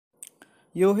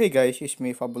Yo, hey guys, it's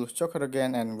me Fabulous Joker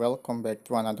again and welcome back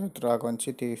to another Dragon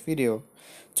City video.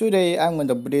 Today I'm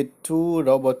gonna breed two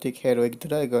robotic heroic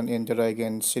dragon in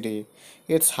Dragon City.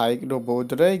 It's Hike Robo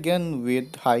Dragon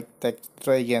with Hike Tech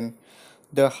Dragon.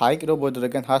 The Hike Robo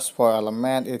Dragon has 4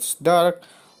 elements. It's dark,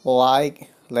 light,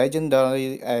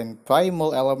 legendary, and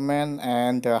primal element,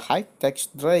 and the Hike Tech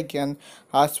Dragon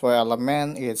has 4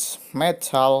 elements. It's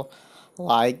metal,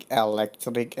 like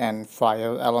electric and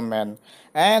fire element,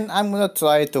 and I'm gonna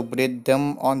try to breed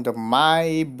them on the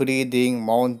my breeding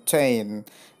mountain.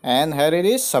 And here it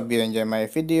is. Hope you enjoy my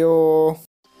video.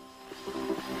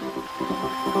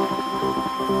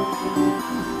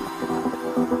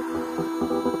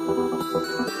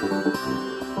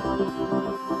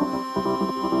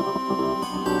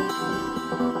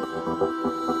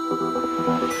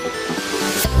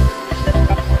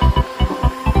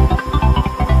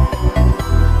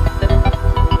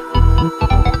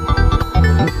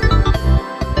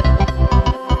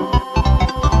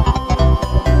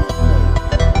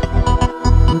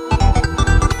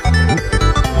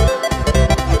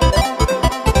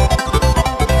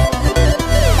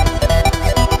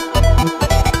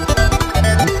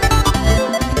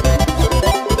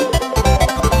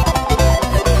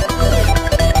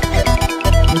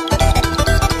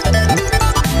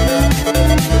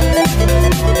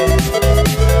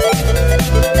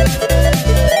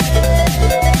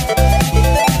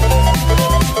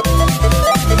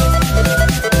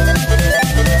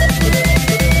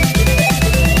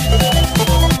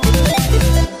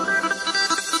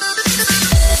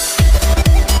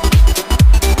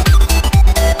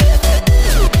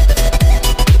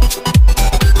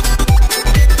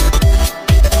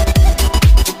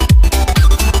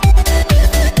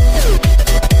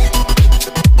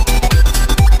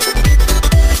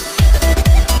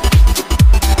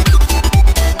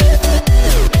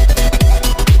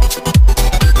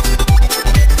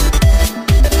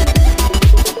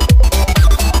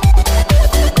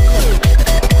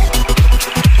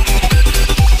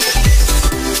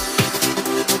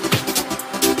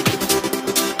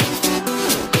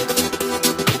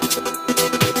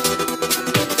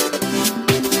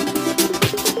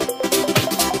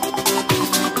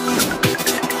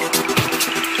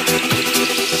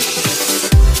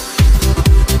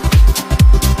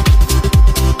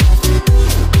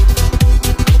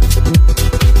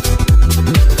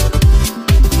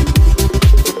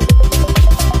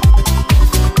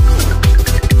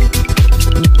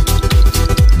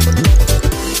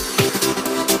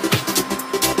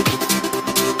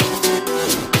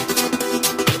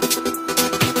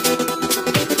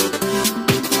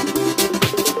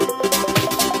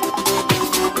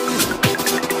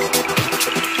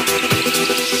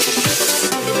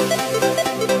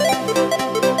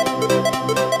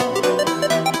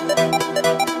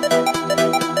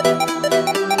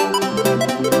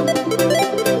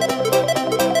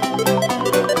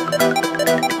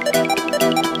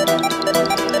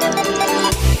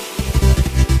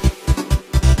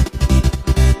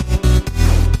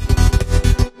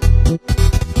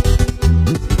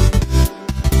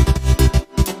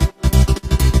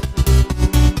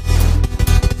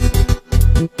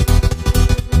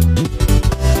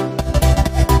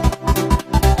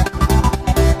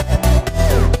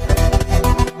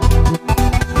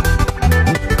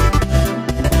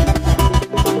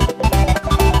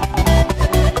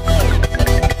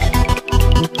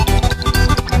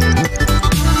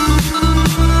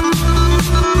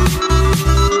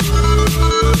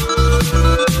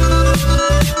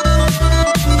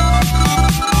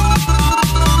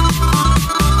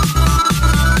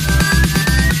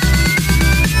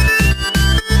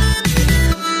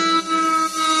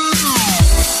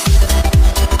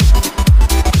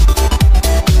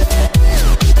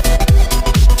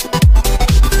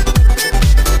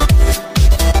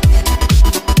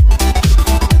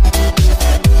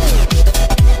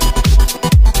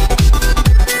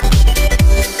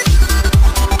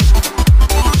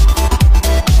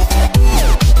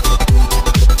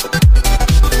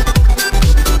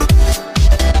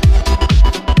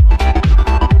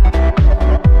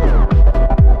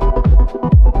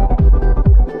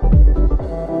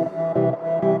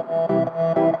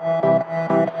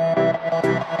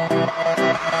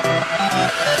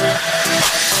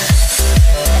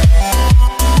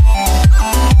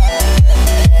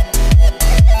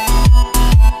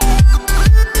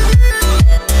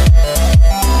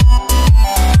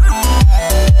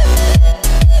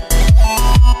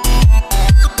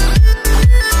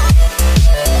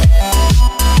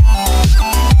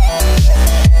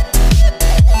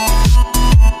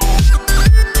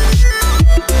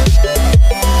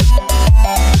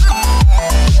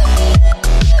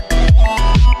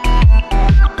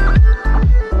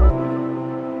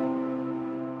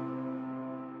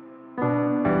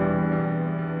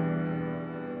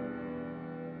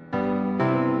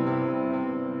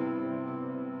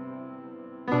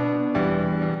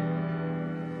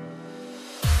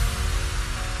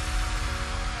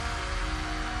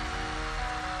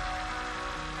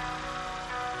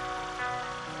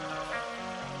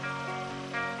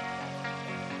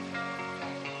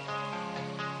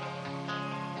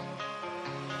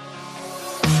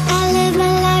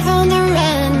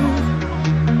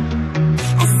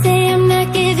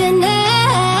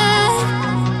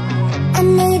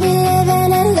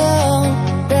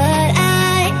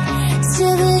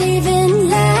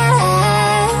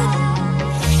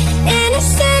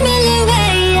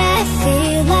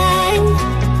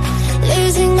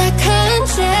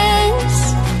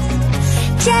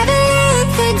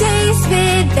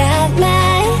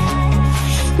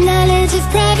 knowledge of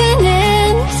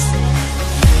provenance.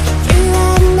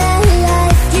 Throughout my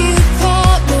life you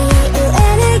called me a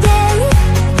renegade.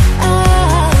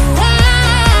 Oh,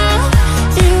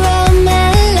 through all my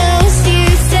lows you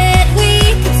said we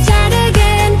could start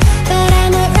again. But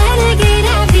I'm a renegade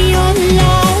of your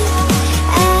love.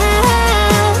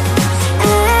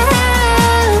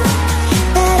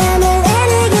 But I'm a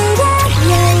renegade of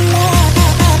your love.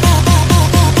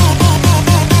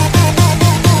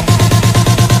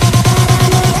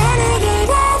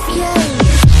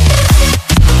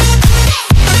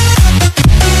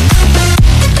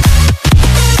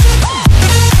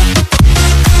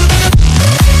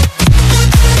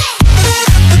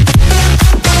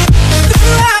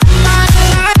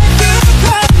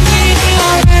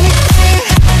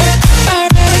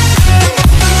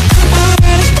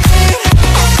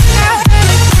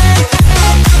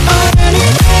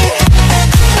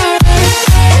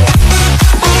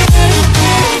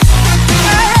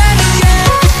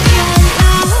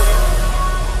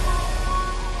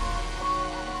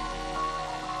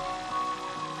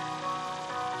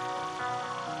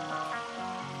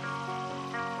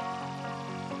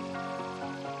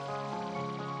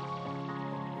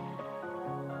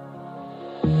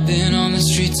 Been on the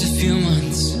streets a few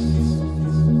months.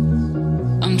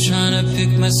 I'm trying to pick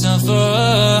myself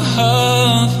up.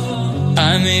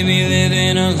 I may be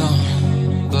living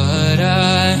alone, but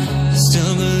I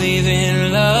still believe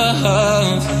in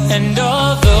love. And